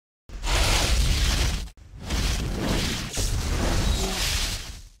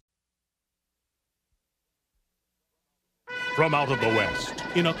From out of the west,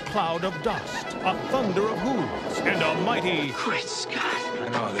 in a cloud of dust, a thunder of hooves, and a mighty... Great Scott! I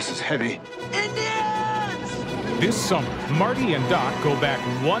know, this is heavy. Indians! This summer, Marty and Doc go back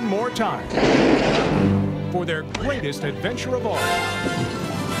one more time for their greatest adventure of all.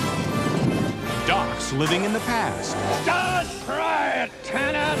 Doc's living in the past. Just try it,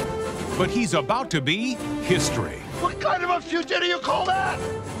 Tannen! But he's about to be history. What kind of a future do you call that?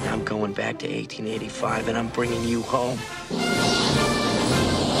 I'm going back to 1885, and I'm bringing you home.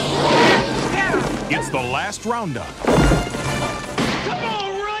 It's the last roundup. Come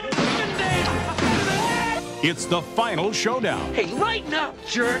on, run! It's the final showdown, Hey, lighten up,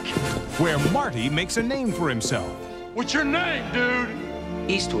 jerk! where Marty makes a name for himself. What's your name, dude?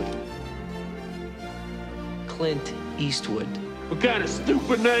 Eastwood. Clint Eastwood. What kind of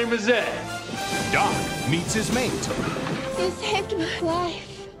stupid name is that? Doc meets his mate. You saved my life.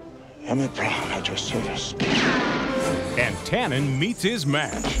 I'm proud of your service. And Tannen meets his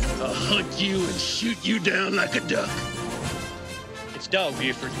match. I'll hunt you and shoot you down like a duck. It's Dog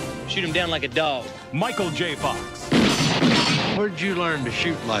Buford. Shoot him down like a dog. Michael J. Fox. Where'd you learn to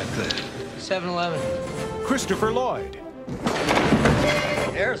shoot like that? 7-Eleven. Christopher Lloyd.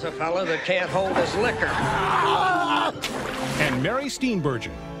 There's a fella that can't hold his liquor. And Mary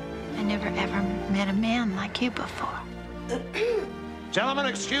Steenburgen. I never ever met a man like you before. Gentlemen,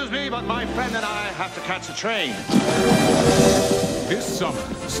 excuse me, but my friend and I have to catch a train. This summer,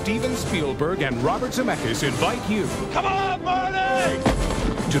 Steven Spielberg and Robert Zemeckis invite you Come on, Marty!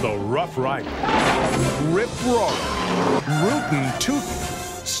 to the Rough Rider. Rip-roaring, rootin' tootin',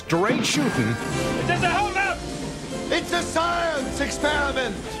 straight shootin', Just a hold up! It's a science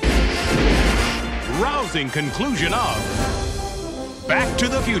experiment! rousing conclusion of Back to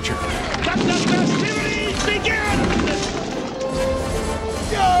the Future. Let the festivities begin!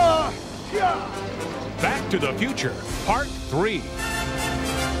 Yeah! Yeah! Back to the Future, Part 3.